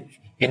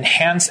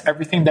 Enhance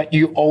everything that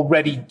you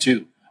already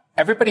do.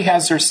 Everybody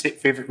has their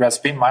favorite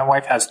recipe. My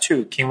wife has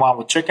 2, quinoa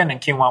with chicken and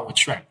quinoa with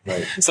shrimp.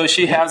 Right. So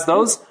she has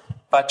those,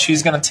 but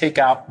she's going to take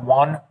out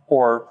 1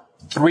 or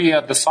 3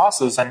 of the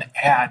sauces and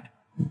add,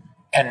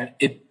 and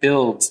it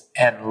builds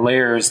and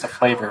layers the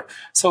flavor.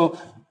 So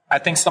I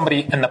think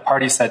somebody in the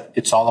party said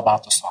it's all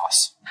about the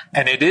sauce.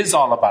 And it is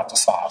all about the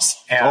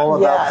sauce. And all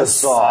about the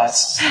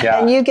sauce. Yeah.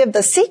 And you give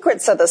the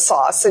secrets of the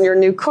sauce in your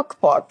new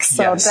cookbook.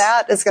 So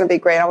that is going to be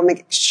great. I'll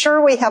make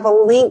sure we have a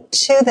link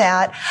to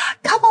that.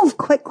 A couple of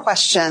quick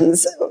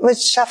questions with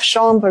Chef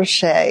Jean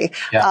Boucher,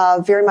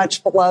 very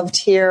much beloved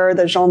here,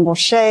 the Jean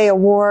Boucher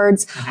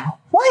Awards. Mm-hmm.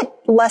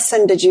 What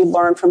lesson did you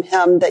learn from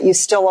him that you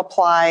still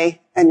apply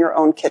in your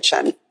own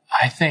kitchen?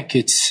 I think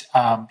it's,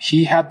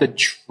 he had the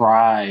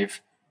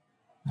drive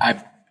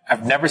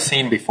I've never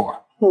seen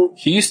before.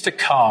 He used to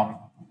come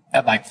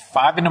at like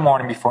 5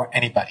 a.m. before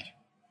anybody,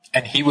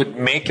 and he would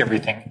make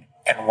everything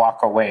and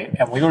walk away.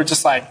 And we were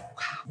just like,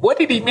 what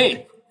did he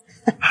make?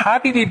 How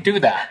did he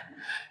do that?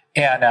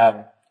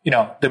 And,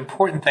 the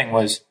important thing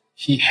was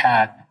he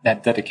had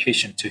that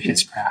dedication to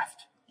his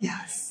craft.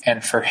 Yes.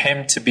 And for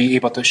him to be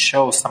able to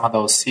show some of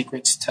those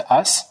secrets to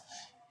us,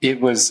 it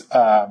was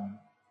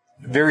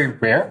very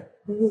rare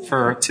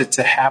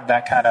to have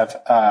that kind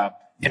of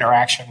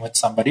interaction with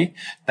somebody.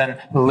 Then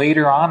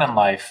later on in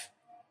life,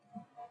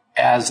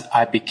 as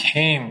I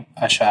became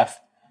a chef,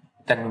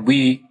 then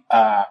we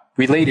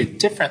related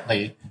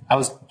differently. I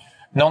was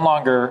no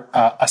longer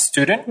a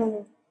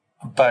student,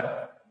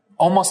 but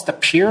almost a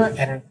peer,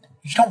 and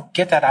you don't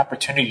get that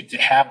opportunity to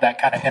have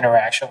that kind of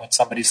interaction with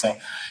somebody. So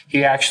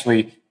he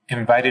actually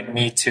invited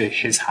me to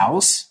his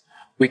house.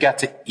 We got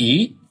to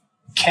eat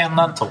canned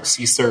lentils.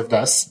 He served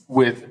us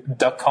with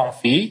duck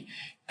confit,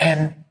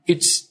 and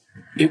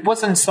it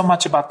wasn't so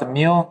much about the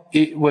meal.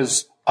 It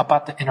was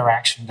about the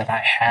interaction that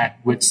I had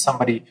with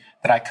somebody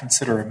that I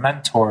consider a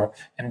mentor,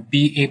 and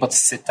be able to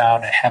sit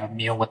down and have a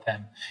meal with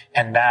them.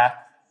 And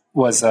that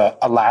was a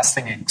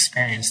lasting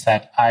experience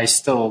that I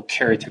still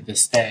carry to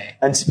this day.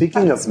 And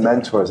speaking of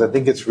mentors, I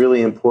think it's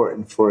really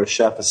important for a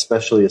chef,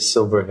 especially a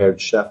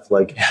silver-haired chef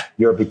like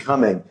you're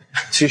becoming,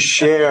 to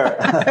share,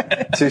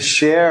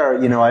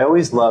 I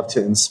always love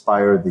to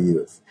inspire the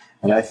youth.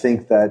 And I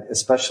think that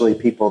especially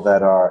people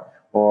that are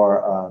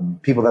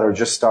people that are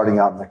just starting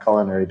out in the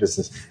culinary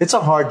business. It's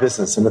a hard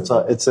business, and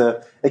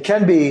it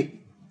can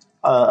be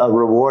a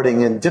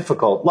rewarding and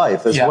difficult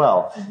life as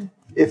well.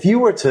 If you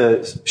were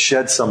to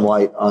shed some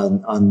light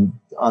on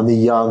the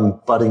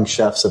young budding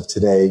chefs of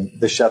today,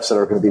 the chefs that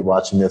are going to be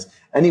watching this,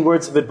 any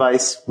words of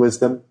advice,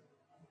 wisdom?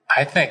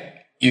 I think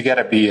you got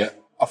to be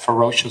a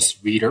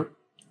ferocious reader,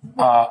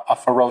 a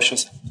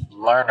ferocious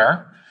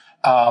learner,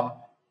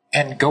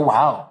 and go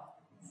out.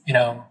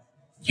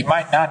 You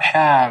might not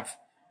have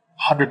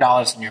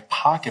 $100 in your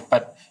pocket,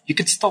 but you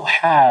could still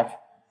have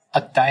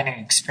a dining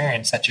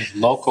experience at your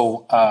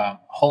local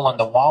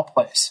hole-in-the-wall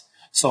place.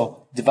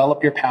 So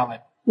develop your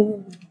palate.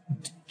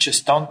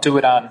 Just don't do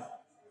it on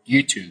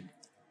YouTube.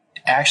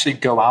 Actually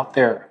go out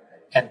there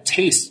and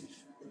taste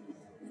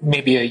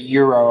maybe a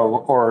gyro,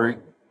 or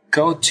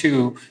go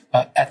to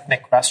an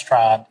ethnic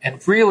restaurant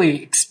and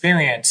really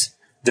experience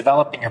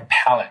developing your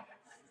palate.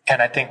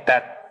 And I think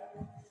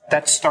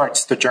that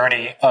starts the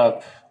journey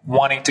of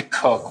wanting to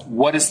cook.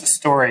 What is the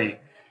story?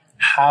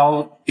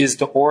 How is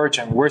the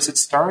origin? Where does it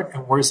start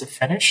and where does it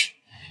finish?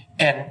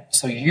 And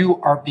so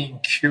you are being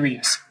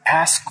curious.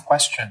 Ask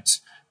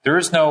questions. There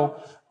is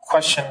no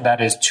question that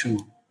is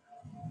too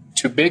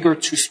big or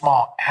too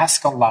small.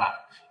 Ask a lot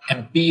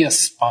and be a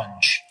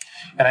sponge.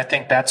 And I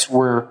think that's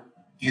where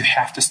you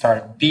have to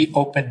start. Be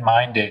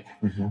open-minded.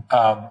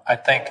 I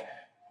think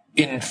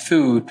in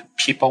food,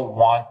 people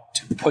want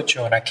to put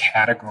you in a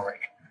category.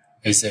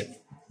 Is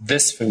it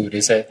this food?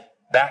 Is it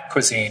that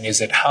cuisine? Is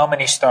it how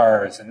many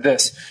stars and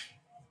this?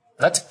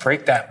 Let's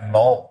break that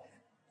mold.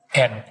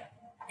 And,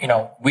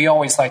 we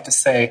always like to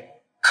say,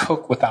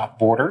 cook without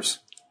borders,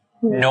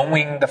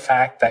 knowing the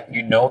fact that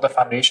you know the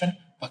foundation,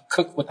 but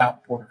cook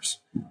without borders.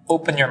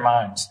 Open your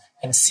minds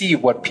and see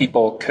what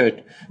people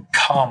could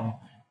come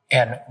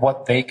and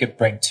what they could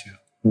bring to.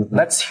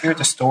 Let's hear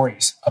the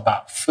stories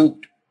about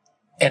food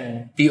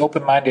and be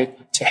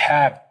open-minded to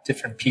have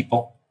different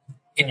people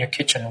in your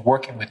kitchen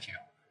working with you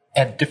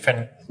and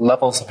different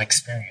levels of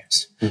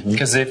experience.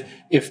 Because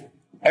if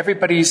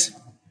everybody's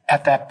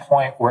at that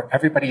point where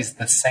everybody's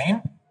the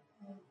same,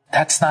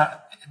 that's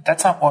not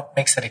what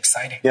makes it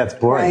exciting. Yeah, it's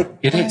boring. Right.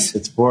 It is.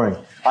 It's boring.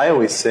 I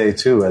always say,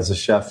 too, as a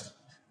chef,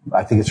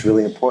 I think it's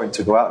really important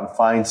to go out and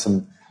find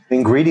some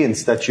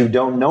ingredients that you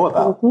don't know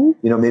about.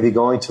 Maybe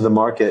going to the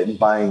market and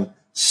buying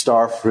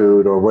star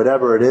fruit or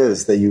whatever it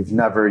is that you've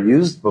never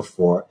used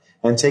before,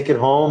 and take it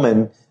home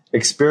and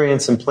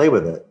experience and play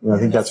with it. I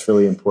think that's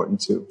really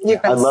important, too.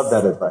 I love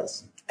that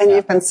advice. And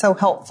you've been so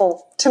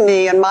helpful to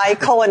me in my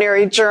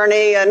culinary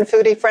journey, and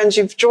foodie friends,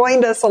 you've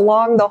joined us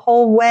along the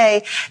whole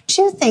way.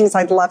 2 things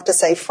I'd love to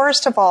say.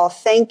 First of all,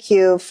 thank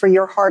you for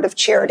your heart of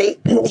charity.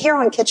 Here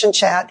on Kitchen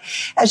Chat,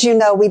 as you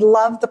know, we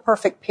love the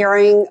perfect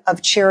pairing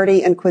of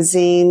charity and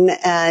cuisine,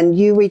 and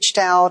you reached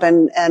out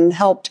and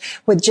helped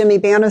with Jimmy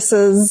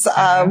Bannis's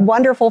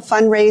wonderful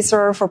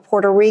fundraiser for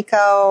Puerto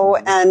Rico,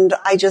 and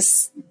I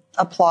just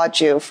applaud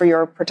you for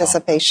your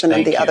participation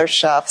and the other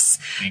chefs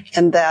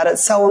and that.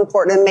 It's so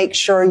important, and make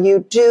sure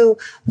you do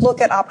look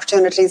at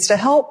opportunities to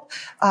help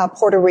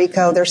Puerto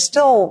Rico. They're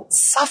still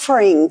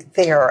suffering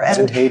there.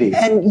 And Haiti.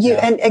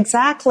 And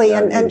exactly.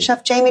 And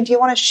Chef Jamie, do you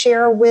want to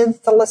share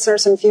with the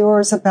listeners and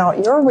viewers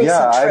about your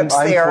recent trips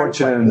there? I'm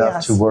fortunate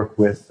enough to work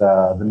with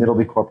the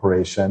Middleby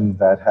Corporation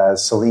that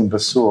has Salim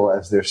Basul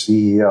as their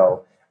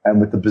CEO. And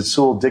with the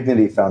Basul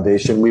Dignity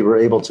Foundation, we were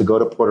able to go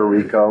to Puerto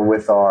Rico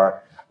with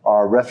our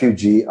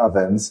refugee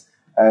ovens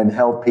and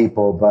help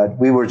people. But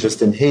we were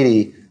just in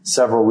Haiti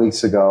several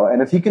weeks ago.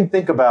 And if you can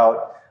think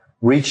about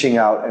reaching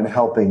out and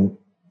helping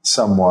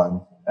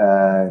someone,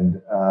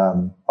 and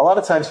a lot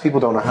of times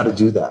people don't know how to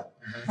do that.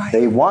 Right.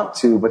 They want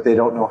to, but they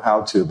don't know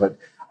how to. But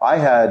I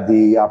had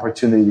the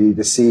opportunity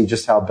to see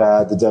just how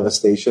bad the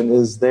devastation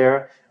is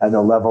there and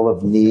the level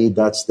of need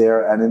that's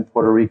there, and in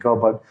Puerto Rico,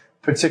 but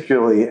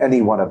particularly any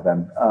one of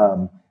them.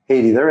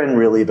 Haiti, they're in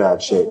really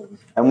bad shape.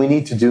 And we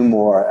need to do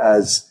more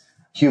as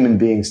human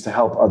beings to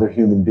help other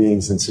human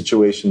beings in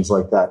situations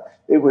like that.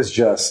 It was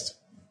just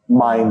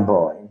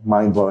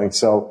mind-blowing.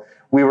 So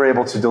we were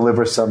able to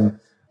deliver some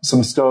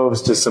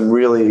stoves to some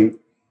really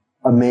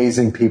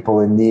amazing people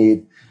in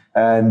need.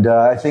 And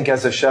I think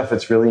as a chef,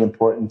 it's really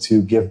important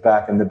to give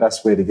back. And the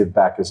best way to give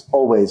back is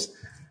always,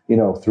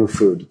 through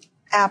food.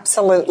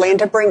 Absolutely. And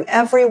to bring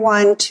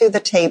everyone to the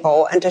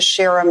table and to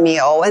share a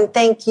meal. And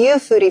thank you,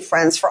 Foodie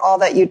Friends, for all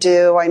that you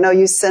do. I know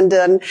you send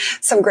in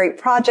some great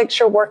projects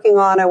you're working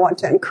on. I want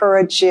to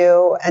encourage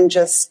you and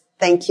just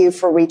thank you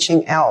for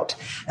reaching out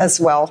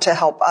as well to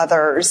help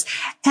others.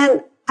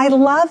 And I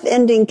love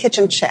ending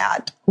Kitchen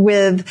Chat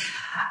with,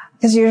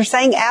 because you're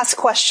saying ask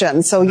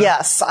questions. So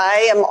yes,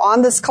 I am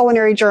on this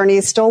culinary journey,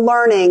 still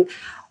learning.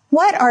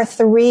 What are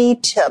 3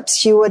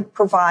 tips you would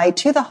provide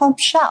to the home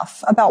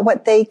chef about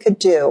what they could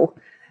do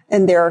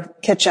in their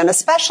kitchen,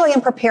 especially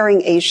in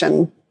preparing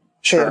Asian food?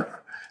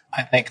 Sure.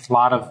 I think a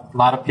lot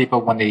of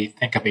people, when they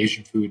think of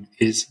Asian food,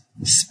 is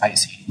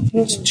spicy. Mm-hmm.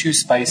 It's too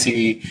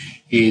spicy.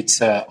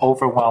 It's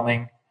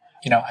overwhelming.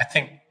 I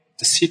think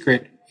the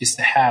secret is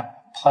to have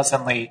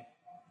pleasantly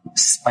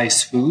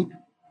spiced food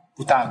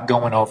without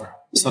going over.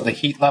 So the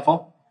heat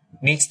level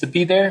needs to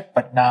be there,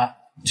 but not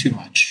too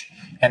much.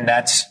 And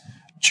that's,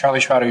 Charlie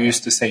Schroeder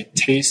used to say,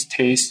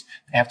 taste.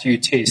 After you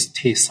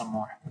taste some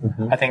more.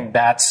 Mm-hmm. I think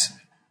that's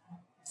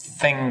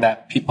thing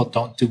that people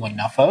don't do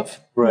enough of.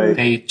 Right.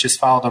 They just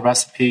follow the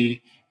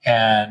recipe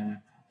and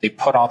they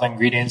put all the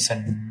ingredients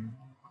in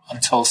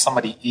until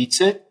somebody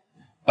eats it.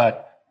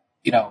 But,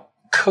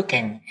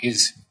 cooking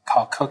is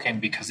called cooking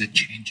because it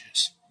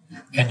changes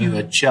and you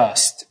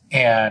adjust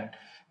and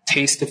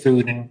taste the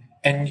food.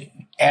 And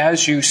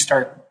as you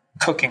start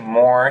cooking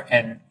more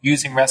and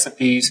using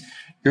recipes,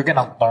 you're going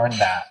to learn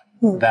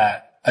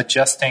that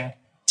adjusting,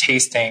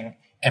 tasting,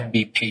 and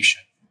be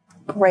patient.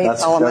 Great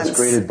elements. That's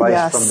great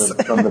advice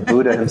from the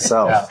Buddha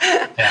himself.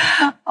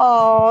 Yeah.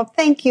 Oh,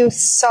 thank you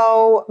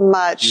so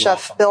much,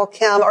 Chef Bill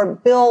Kim, or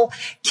Bill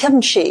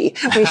Kimchi,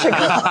 we should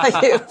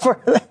call you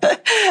for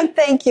that.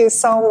 Thank you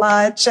so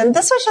much. And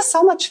this was just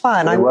so much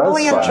fun. I'm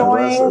really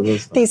enjoying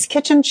these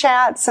kitchen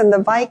chats and the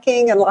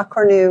Viking and La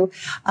Cornue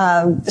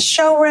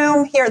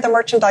showroom here at the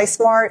Merchandise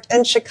Mart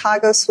in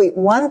Chicago, Suite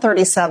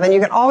 137.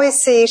 You can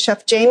always see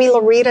Chef Jamie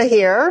Laurita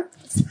here.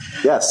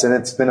 Yes, and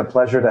it's been a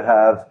pleasure to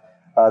have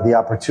the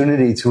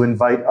opportunity to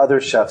invite other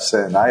chefs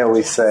in. I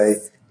always say,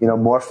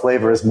 more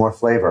flavor is more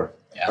flavor,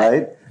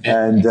 right?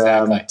 Yeah, and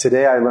exactly.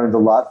 Today I learned a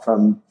lot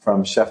from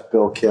Chef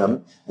Bill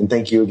Kim. And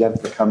thank you again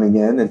for coming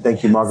in. And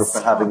thank you, Margaret,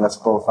 for having us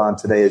both on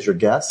today as your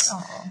guests.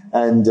 Oh.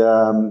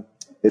 And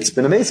it's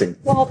been amazing.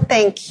 Well,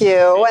 thank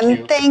you.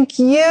 Thank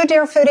you,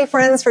 dear foodie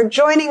friends, for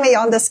joining me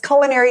on this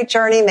culinary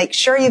journey. Make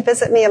sure you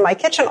visit me in my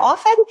kitchen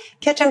often,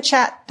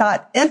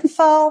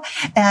 kitchenchat.info.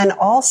 And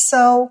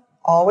also,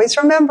 always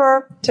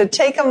remember to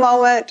take a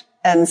moment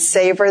and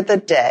savor the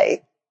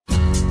day.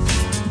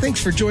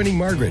 Thanks for joining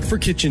Margaret for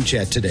Kitchen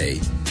Chat today.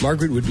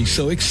 Margaret would be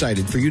so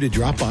excited for you to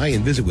drop by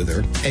and visit with her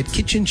at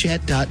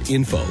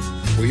kitchenchat.info,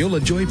 where you'll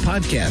enjoy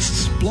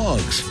podcasts,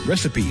 blogs,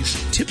 recipes,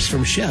 tips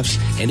from chefs,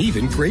 and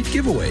even great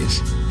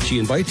giveaways. She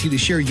invites you to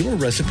share your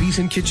recipes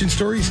and kitchen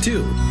stories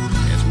too.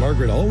 As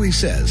Margaret always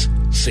says,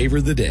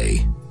 savor the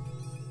day.